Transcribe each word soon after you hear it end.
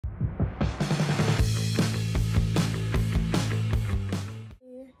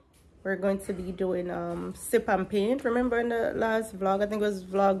we're going to be doing sip and paint. Remember in the last vlog, I think it was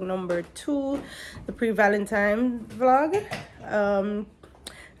vlog number 2, the pre-Valentine vlog, and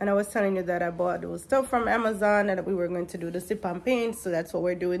I was telling you that I bought those stuff from Amazon and that we were going to do the sip and paint. So that's what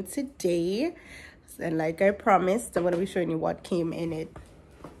we're doing today. And like I promised, I'm going to be showing you what came in it.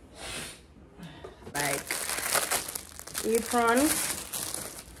 Like apron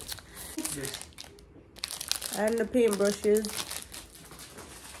and the paint brushes.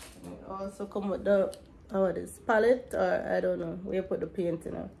 Also come with the this palette, or I don't know where you put the paint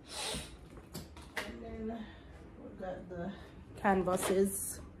in. And then we got the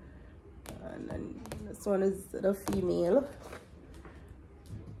canvases, and then this one is the female.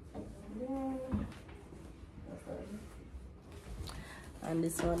 And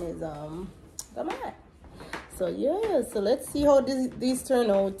this one is the mat. So yeah, so let's see how these turn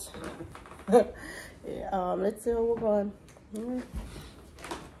out. Yeah, let's see how we're going.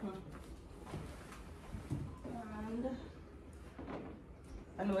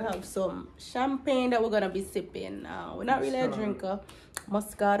 And we have some champagne that we're gonna be sipping. We're not really a drinker.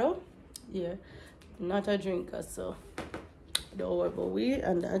 Moscato, yeah, not a drinker, so don't worry about we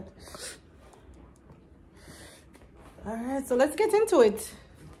and that. All right, so let's get into it.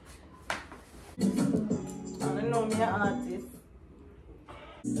 I don't know me an artist.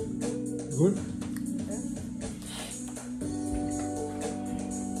 Good.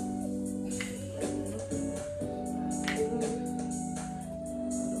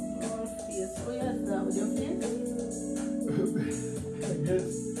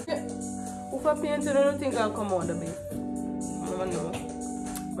 If I paint, I don't think I'll come out the best. I don't know.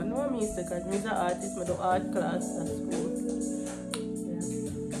 But no, I'm because I'm an artist, I do art class at school. Yeah.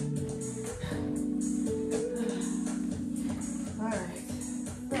 Alright.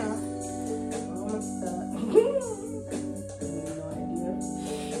 Yeah. I'm gonna start. No idea.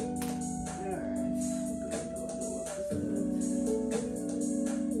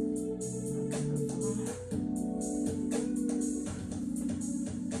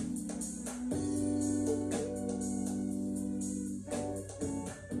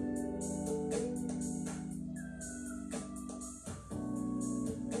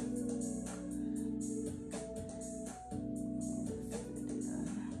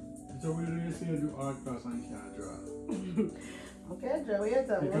 So we really say you do art class and you can't draw. Okay, draw it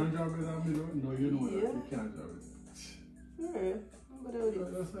up. You can't draw better than me though? No, you know that. Yeah. You can't draw it. Yeah, what do you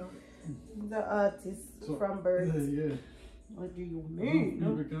That's how the artist so, from birth. Yeah, yeah. What do you mean?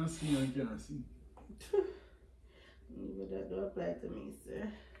 People can see and can't see. But that don't apply to me, sir.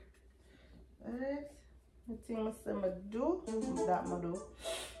 Alright. The thing I do, that I do.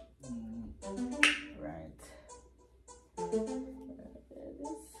 Right.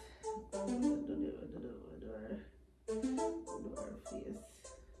 Do our face.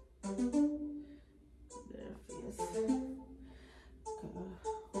 Their face.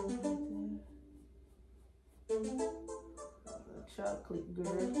 Chocolate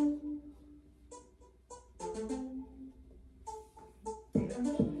girl.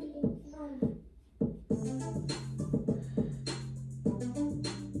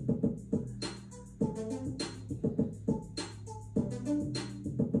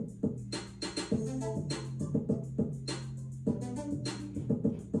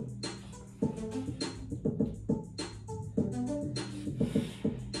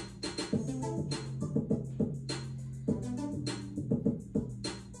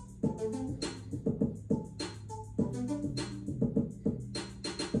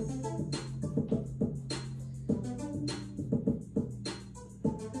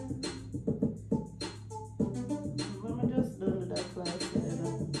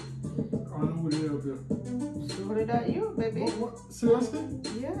 That you, baby. What? Seriously?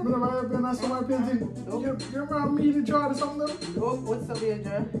 Yeah. But if I have been on some painting, you around me to draw or something? Nope, what's up here,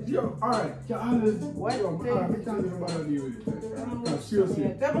 John? Yo, alright. What? Yo, alright, I can't even bother you with it.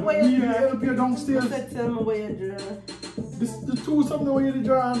 Seriously. Tell me where you draw. Help you downstairs. Tell me where you draw. The two something where you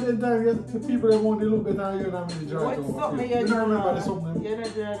draw and then the people that want to look better than you and me draw. What's something you don't draw? remember the something. You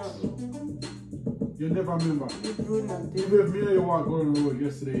don't draw nothing. You never remember. You drew nothing. Even if me and you walk on the road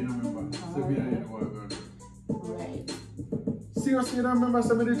yesterday, you don't remember. So me and you walk on the road. Right. Seriously, you don't remember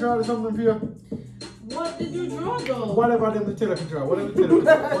somebody draw something for you? What did you draw though? Whatever them to tell if you draw. Whatever tell if you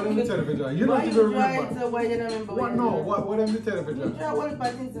draw. Whatever them tell if you draw. You don't even remember. So why you don't remember? What? No. What them to tell if you draw? You draw one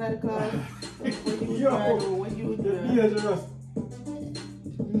part into the class. Yo. What you draw? Yeah, just.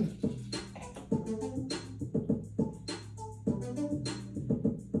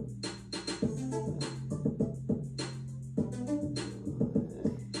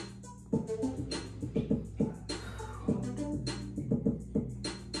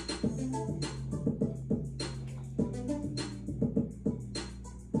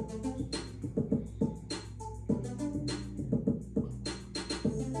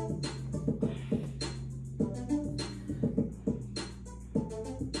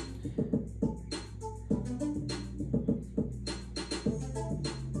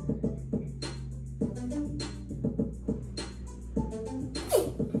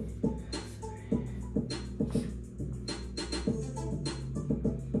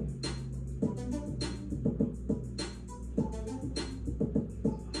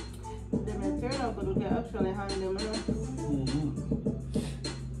 hand them, you know?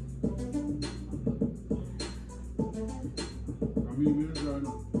 I mean, we're trying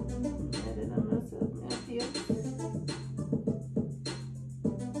to. I don't know myself, I feel.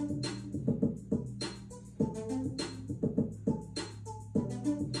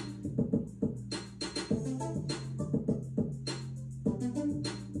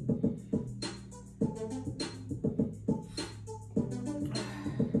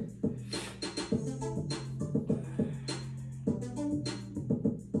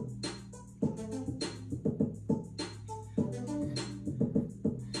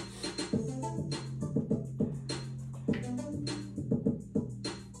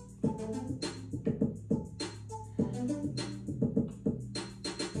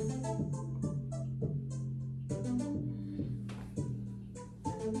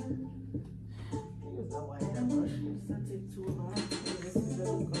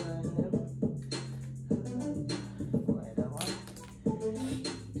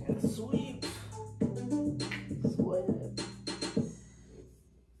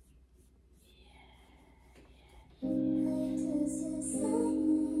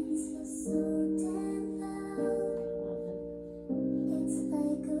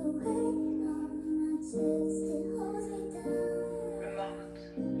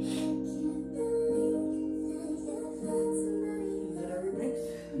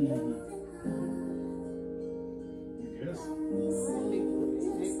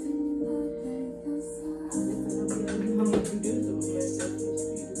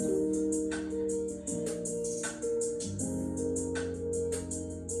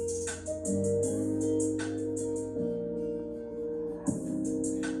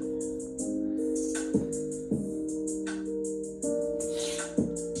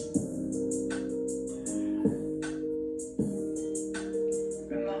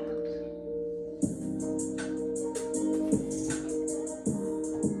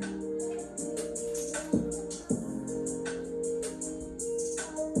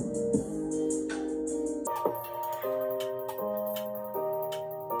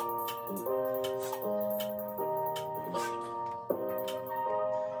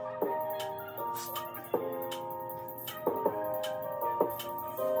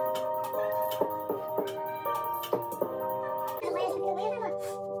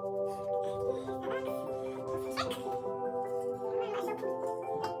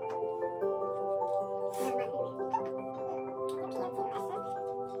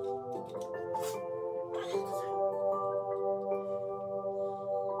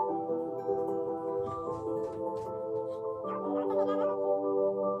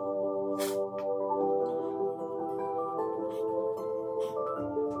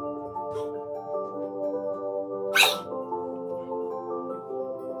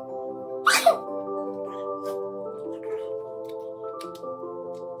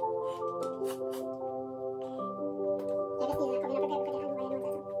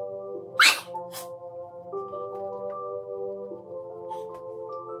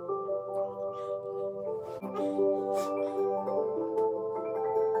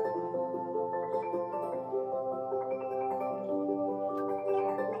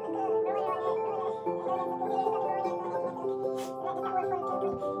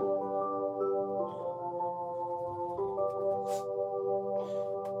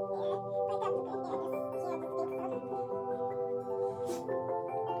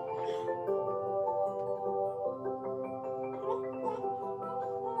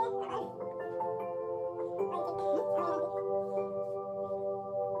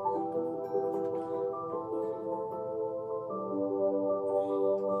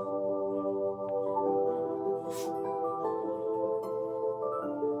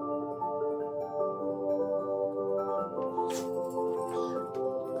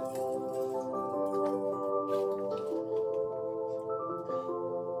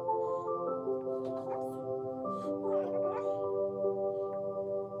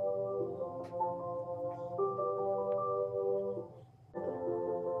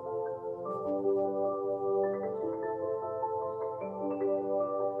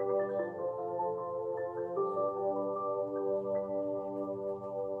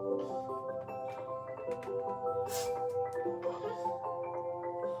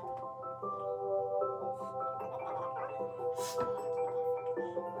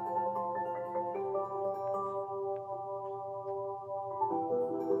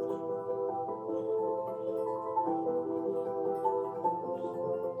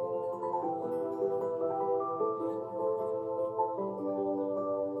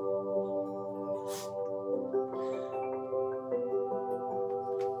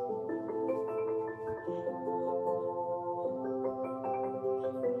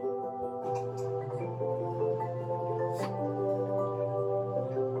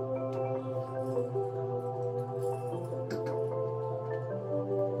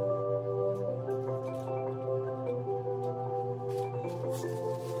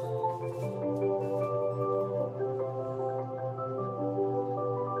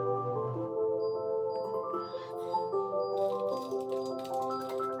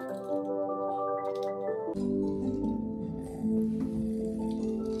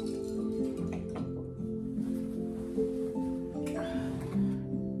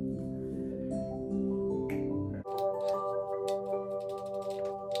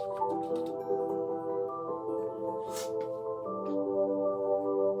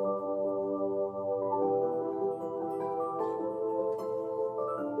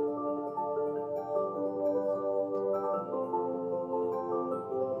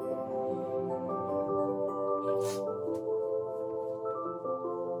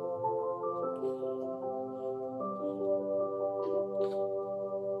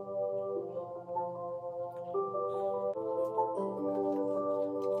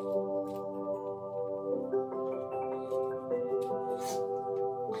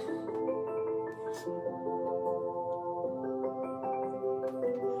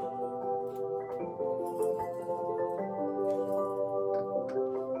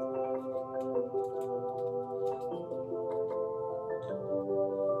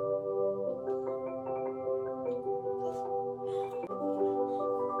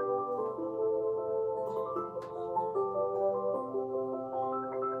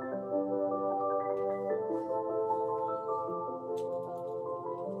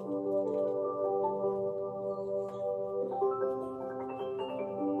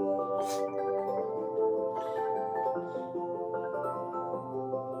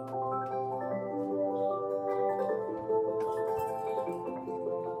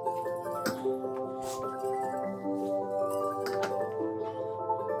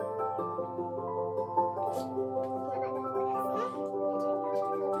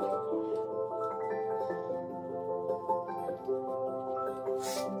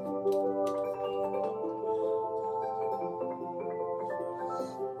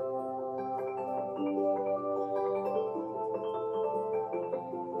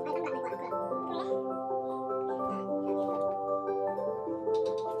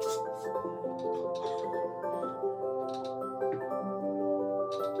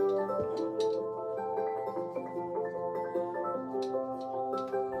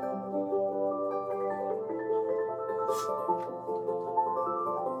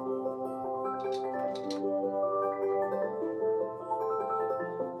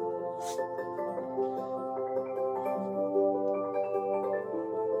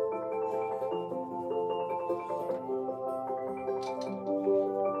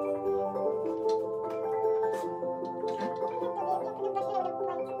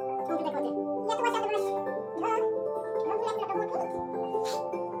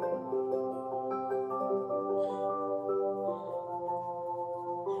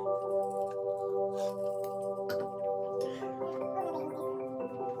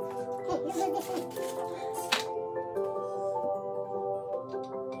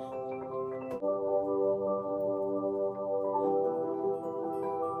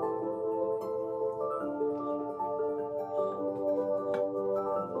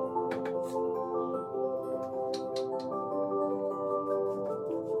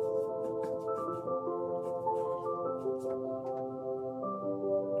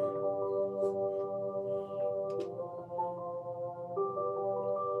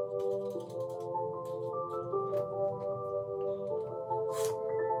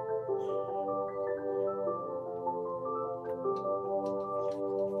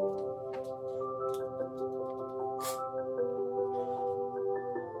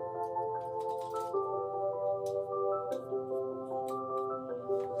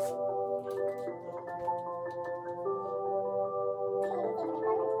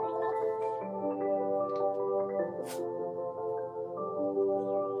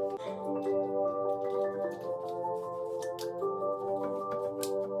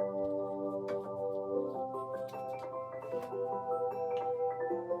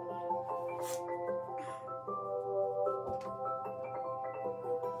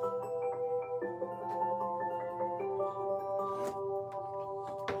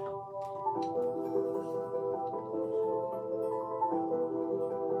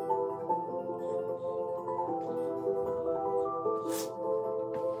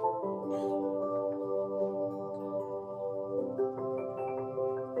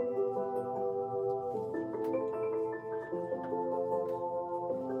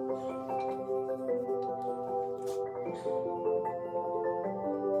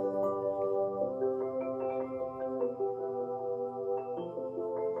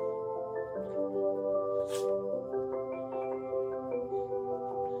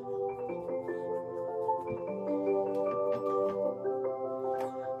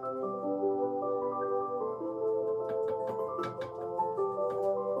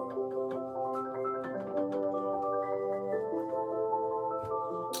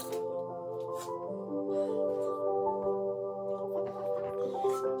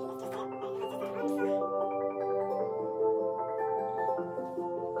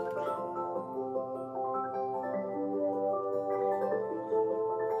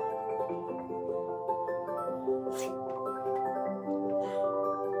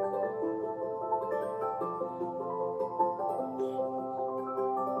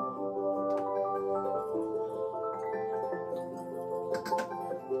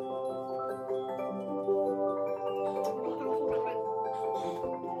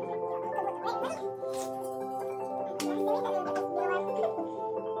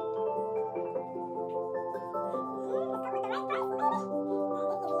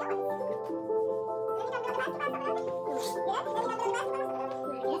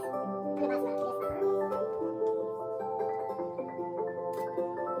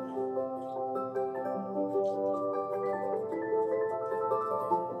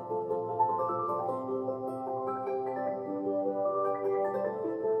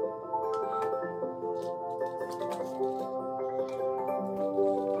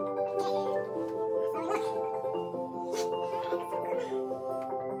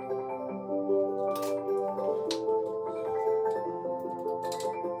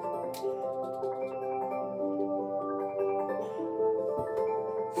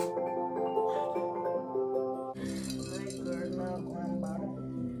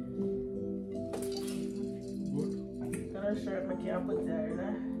 Shirt I can't put there, you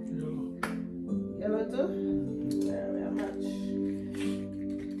know? Yellow too? Yeah, we are match.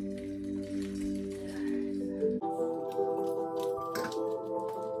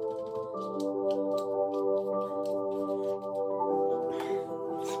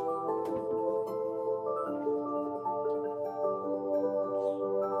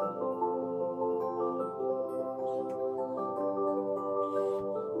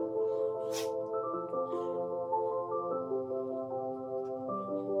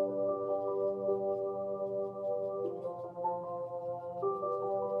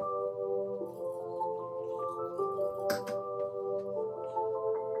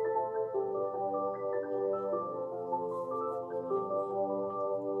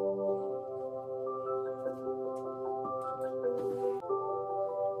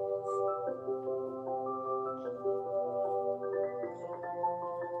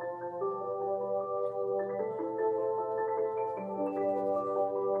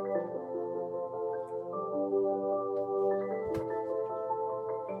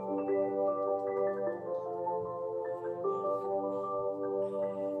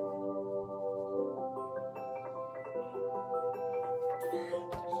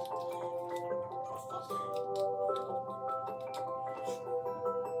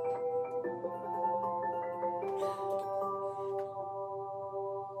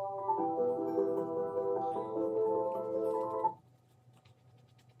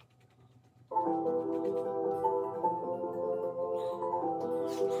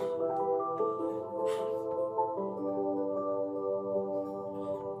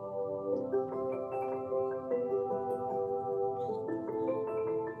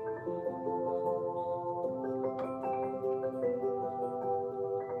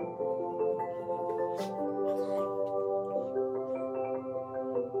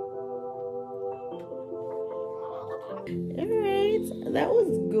 Alright, that was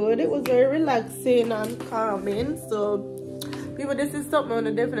good. It was very relaxing and calming. So people, this is something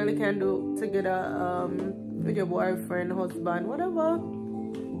you definitely can do together with your boyfriend, husband, whatever.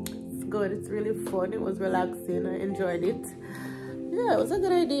 It's good. It's really fun. It was relaxing. I enjoyed it. Yeah, it was a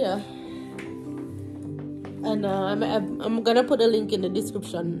good idea. And I'm gonna put a link in the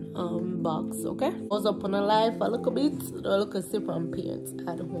description box, okay? I was up on a live for a little bit, a little sip and paint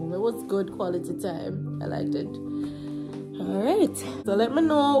at home. It was good quality time. I liked it. Alright, so let me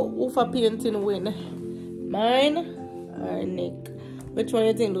know who for painting win, mine or Nick. Which one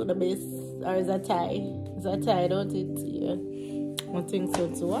you think look the best? Or is a tie? It's a tie, don't it? Yeah, I think so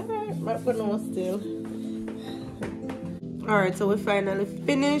too. Alright, but for now still. Alright, so we finally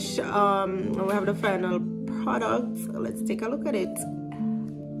finished. We have the final product. So let's take a look at it.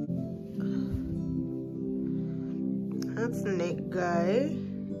 That's Nick guy.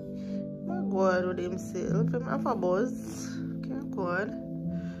 Go on with himself. I'm half a buzz. Okay, go on.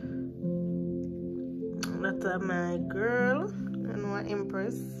 That's my girl. And what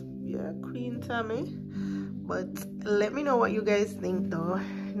Empress. Yeah, Queen Tammy. But let me know what you guys think though.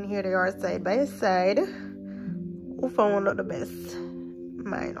 And here they are side by side. Who found out the best?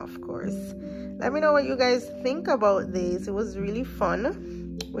 Mine, of course. Let me know what you guys think about this. It was really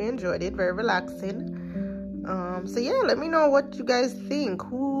fun. We enjoyed it. Very relaxing. So yeah, let me know what you guys think.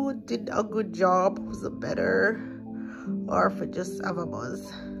 Who did a good job? Who's a better? Or if it just have a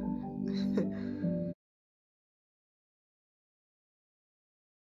buzz?